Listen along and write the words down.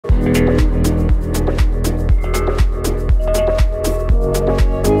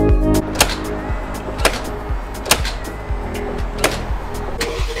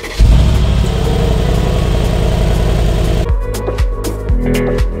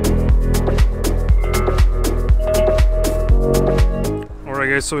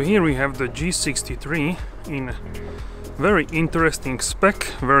Alright guys, so here we have the G63 in very interesting spec,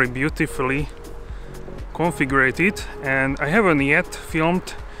 very beautifully configured, and I haven't yet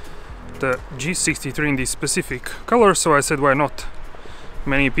filmed the G63 in this specific color, so I said why not.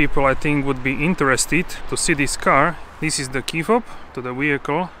 Many people I think would be interested to see this car. This is the key fob to the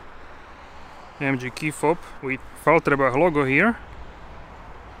vehicle, AMG key fob with AFFALTERBACH logo here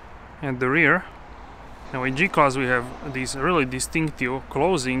at the rear. Now in G-Class we have this really distinctive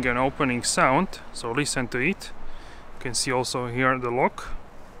closing and opening sound, so listen to it. You can see also here the lock.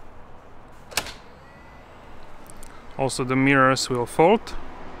 Also the mirrors will fold,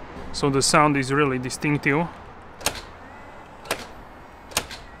 so the sound is really distinctive.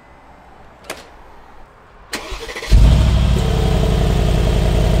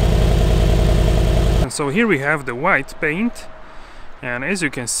 And so here we have the white paint. And as you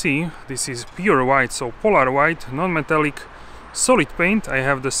can see, this is pure white, so polar white, non-metallic, solid paint. I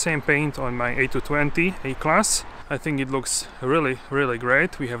have the same paint on my A220 A-Class. I think it looks really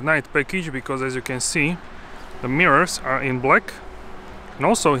great. We have night package because, as you can see, the mirrors are in black. And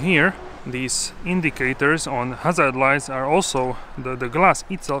also here, these indicators on hazard lights are also, the glass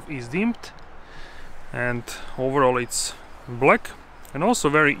itself is dimmed. And overall it's black. And also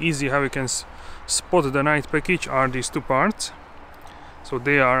very easy how you can spot the night package are these two parts. So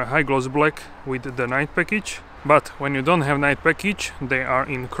they are high gloss black with the night package, but when you don't have night package they are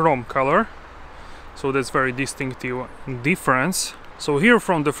in chrome color, so that's very distinctive difference. So here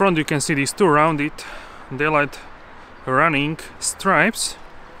from the front you can see these two rounded daylight running stripes.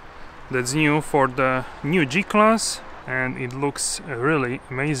 That's new for the new G-Class and it looks really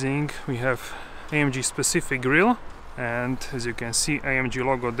amazing. We have AMG specific grille and as you can see AMG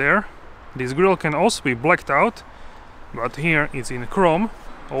logo there. This grille can also be blacked out, but here it's in chrome.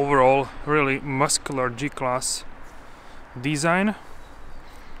 Overall really muscular G-Class design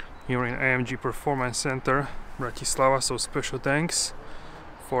here in AMG Performance Center Bratislava, so special thanks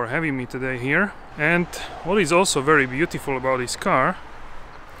for having me today here. And what is also very beautiful about this car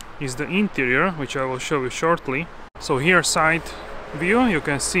is the interior, which I will show you shortly. So here side view, you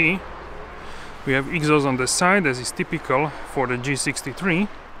can see we have exhaust on the side as is typical for the G63,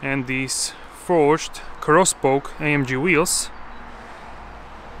 and these forged cross-spoke AMG wheels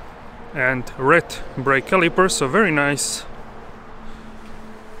and red brake calipers, so very nice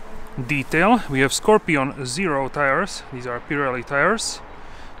detail. We have Scorpion Zero tires, these are Pirelli tires,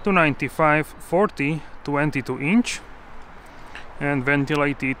 295 40 22 inch, and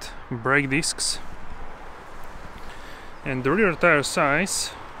ventilated brake discs. And the rear tire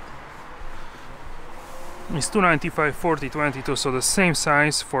size is 295 40 22, so the same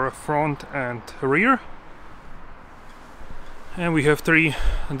size for front and rear. And we have three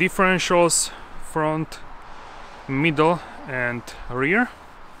differentials, front, middle and rear.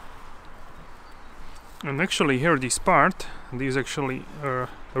 And actually here this part, this actually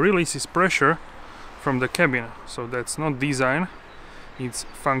releases pressure from the cabin, so that's not design, it's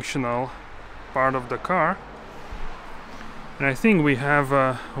functional part of the car. And I think we have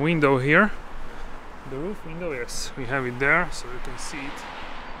a window here. The roof window, yes, we have it there, so you can see it.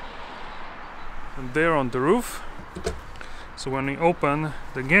 And there on the roof. So when we open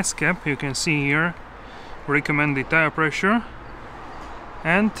the gas cap, you can see here recommended tire pressure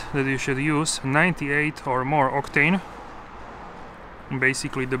and that you should use 98 or more octane.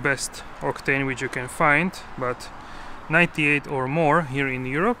 Basically the best octane which you can find, but 98 or more here in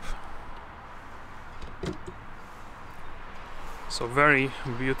Europe. So very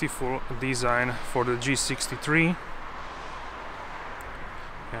beautiful design for the G63.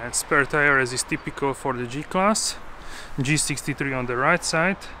 And spare tire as is typical for the G-Class. G63 on the right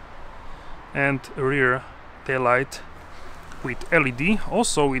side and rear taillight with LED,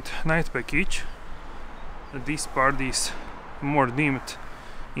 also with night package. This part is more dimmed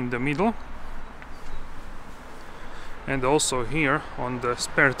in the middle. And also here on the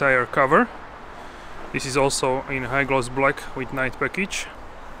spare tire cover, this is also in high gloss black with night package.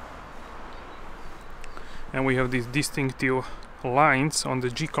 And we have these distinctive lines on the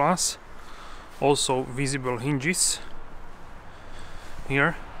G-Class, also visible hinges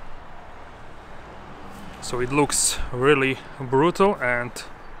here. So it looks really brutal and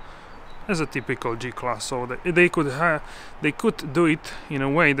as a typical G-Class. So they could do it in a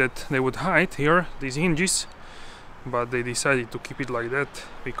way that they would hide here these hinges, but they decided to keep it like that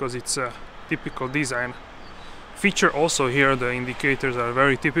because it's a typical design feature. Also here the indicators are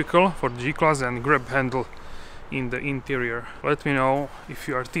very typical for the G-Class and grab handle in the interior. Let me know if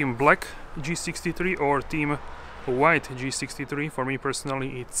you are team black G63 or team white G63. For me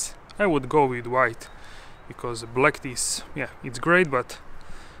personally, I would go with white because black is, yeah, it's great, but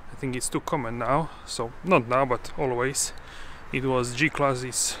I think it's too common now, so not now but always. It was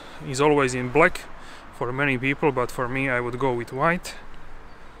G-Class is always in black for many people, but for me I would go with white.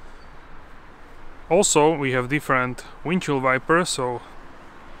 Also we have different windshield wipers, so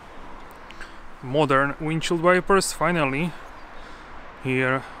modern windshield wipers finally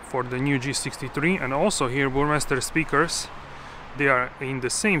here for the new G63, and also here Burmester speakers. They are in the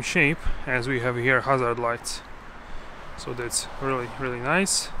same shape as we have here hazard lights, so that's really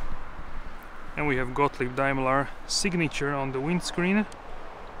nice. And we have Gottlieb Daimler signature on the windscreen,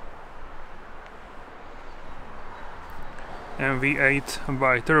 and V8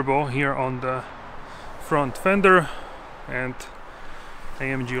 bi-turbo here on the front fender, and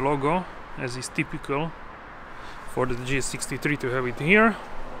AMG logo as is typical for the G63 to have it here.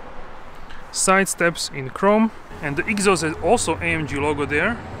 Side steps in chrome, and the exhaust has also AMG logo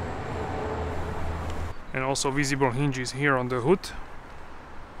there, and also visible hinges here on the hood.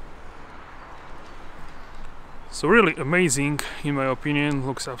 So really amazing in my opinion,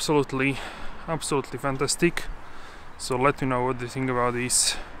 looks absolutely fantastic. So let me know what you think about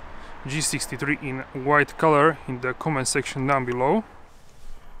this G63 in white color in the comment section down below.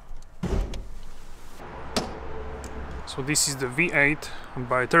 So this is the V8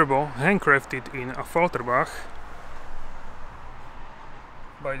 bi-turbo, handcrafted in AFFALTERBACH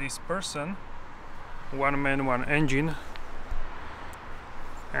by this person, one man, one engine,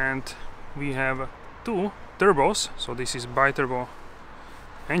 and we have two turbos. So this is bi-turbo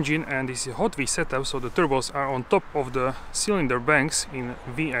engine and this is hot V setup, so the turbos are on top of the cylinder banks in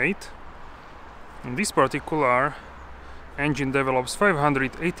V8. In this particular engine develops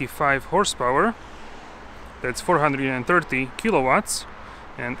 585 horsepower, that's 430 kilowatts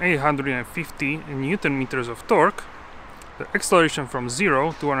and 850 newton meters of torque. The acceleration from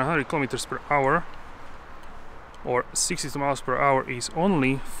 0 to 100 kilometers per hour or 62 miles per hour is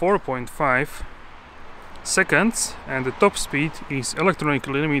only 4.5 seconds, and the top speed is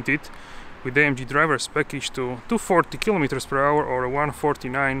electronically limited with AMG driver's package to 240 kilometers per hour or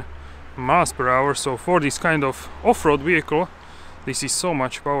 149 miles per hour. So for this kind of off-road vehicle, this is so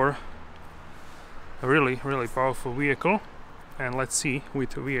much power. A really powerful vehicle. And let's see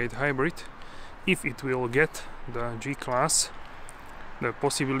with V8 hybrid if it will get the G-Class. The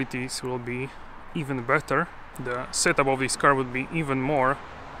possibilities will be even better. The setup of this car would be even more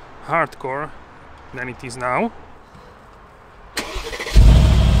hardcore than it is now.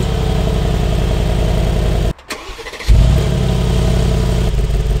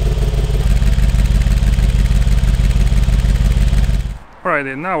 Alright,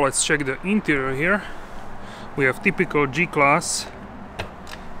 and now let's check the interior here. We have typical G-Class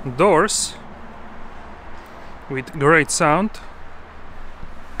doors with great sound.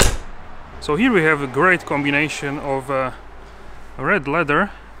 So here we have a great combination of red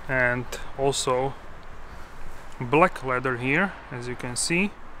leather and also black leather here, as you can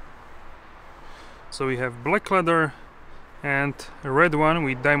see. So we have black leather and a red one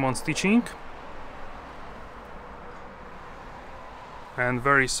with diamond stitching, and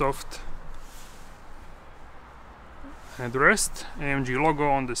very soft headrest, AMG logo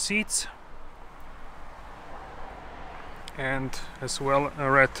on the seats, and as well a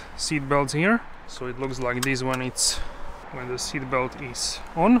red seat belts here. So it looks like this one, it's when the seat belt is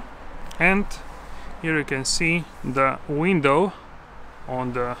on. And here you can see the window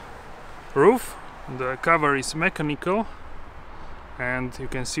on the roof. The cover is mechanical, and you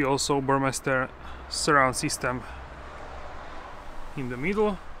can see also Burmester surround system in the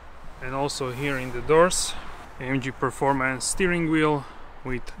middle, and also here in the doors AMG Performance steering wheel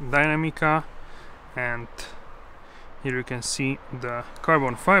with Dynamica, and here you can see the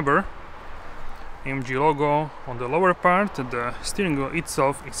carbon fiber AMG logo on the lower part. The steering wheel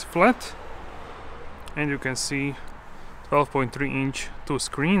itself is flat, and you can see 12.3-inch two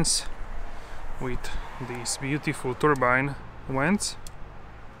screens with these beautiful turbine vents.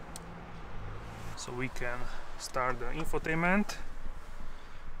 So we can start the infotainment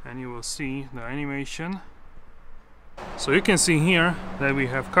and you will see the animation. So you can see here that we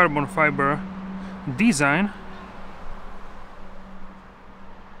have carbon fiber design.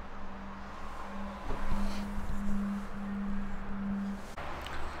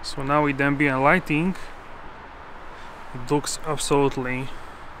 So now with ambient lighting, it looks absolutely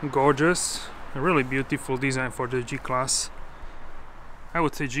gorgeous. A really beautiful design for the G-Class. I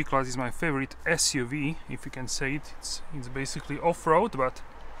would say G-Class is my favorite SUV, if you can say it. It's basically off-road, but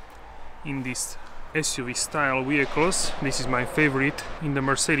in this SUV style vehicles, this is my favorite in the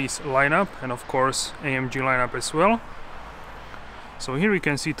Mercedes lineup, and of course AMG lineup as well. So here we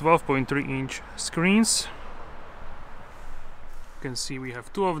can see 12.3-inch screens You can see we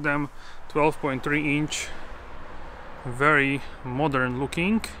have two of them, 12.3 inch, very modern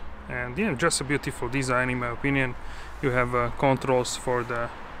looking, and yeah, just a beautiful design in my opinion. You have controls for the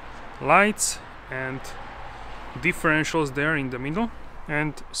lights and differentials there in the middle,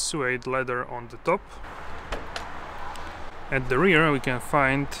 and suede leather on the top. At the rear we can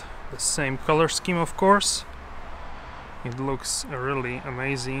find the same color scheme, of course. It looks really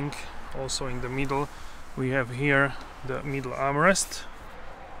amazing. Also in the middle we have here the middle armrest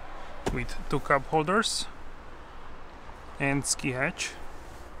with two cup holders and ski hatch.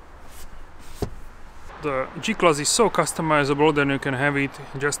 The G-Class is so customizable that you can have it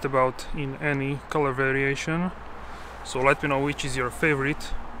just about in any color variation. So let me know which is your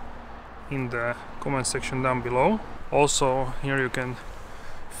favorite in the comment section down below. Also here you can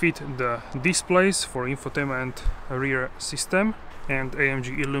fit the displays for infotainment rear system and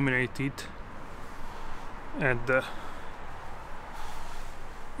AMG illuminated at the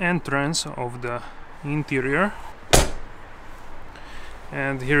entrance of the interior.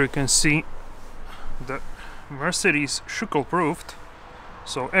 And here you can see the Mercedes Schuckel proofed.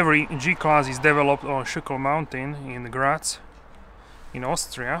 So every G-Class is developed on Schuckel mountain in Graz in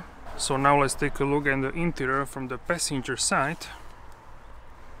Austria. So now let's take a look at the interior from the passenger side,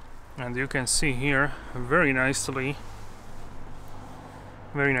 and you can see here very nice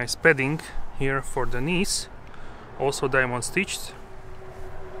padding here for the knees, also diamond stitched.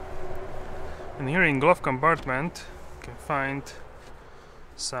 And here in glove compartment you can find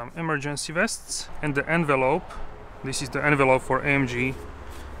some emergency vests and the envelope. This is the envelope for AMG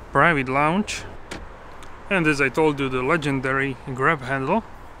private lounge, and as I told you, the legendary grab handle.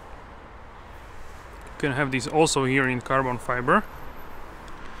 You can have this also here in carbon fiber,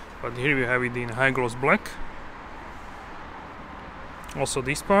 but here we have it in high gloss black. Also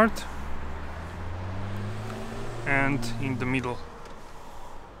this part and in the middle.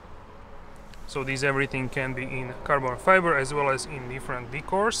 So this everything can be in carbon fiber as well as in different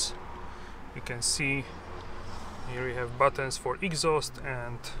decors. You can see here we have buttons for exhaust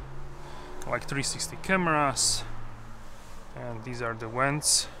and like 360 cameras, and these are the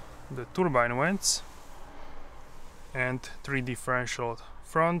vents, the turbine vents, and 3 differential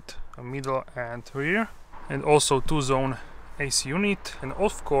front, middle and rear, and also 2-zone AC unit, and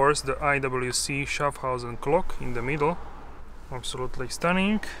of course the IWC Schaffhausen clock in the middle. Absolutely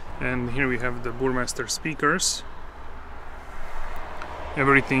stunning. And here we have the Burmester speakers.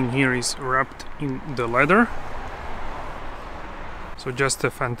 Everything here is wrapped in the leather. So just a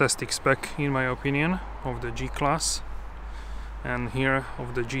fantastic spec in my opinion of the G-Class, and here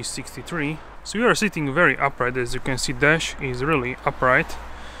of the G63. So you are sitting very upright. As you can see, dash is really upright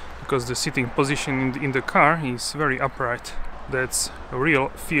because the sitting position in the car is very upright. That's a real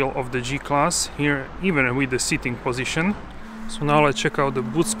feel of the G-Class here, even with the sitting position. So now let's check out the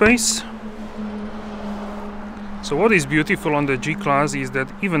boot space. So what is beautiful on the G-Class is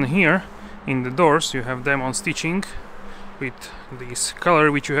that even here in the doors you have diamond stitching with this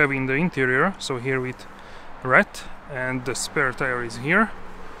color which you have in the interior. So here with red, and the spare tire is here.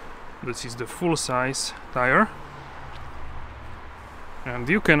 This is the full size tire, and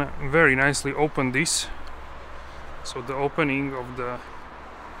you can very nicely open this. So the opening of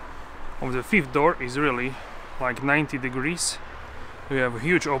the fifth door is really like 90 degrees. You have a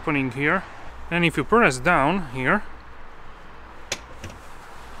huge opening here, and if you press down here,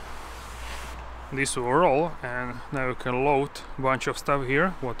 this will roll, and now you can load a bunch of stuff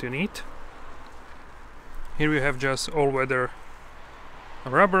here what you need. Here we have just all-weather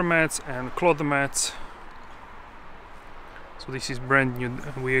rubber mats and cloth mats. So this is brand new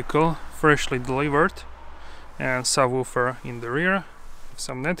vehicle, freshly delivered, and subwoofer in the rear,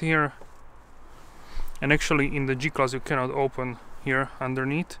 some net here, and actually in the G-Class you cannot open here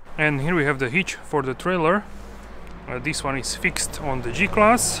underneath. And here we have the hitch for the trailer. This one is fixed on the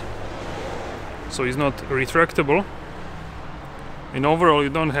G-Class, so it's not retractable, and overall you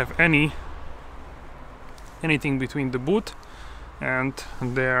don't have anything between the boot and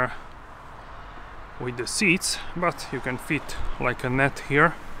there with the seats, but you can fit like a net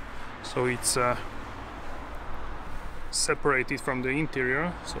here, so it's separated from the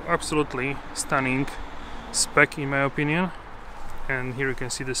interior. So absolutely stunning spec in my opinion. And here you can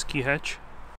see the ski hatch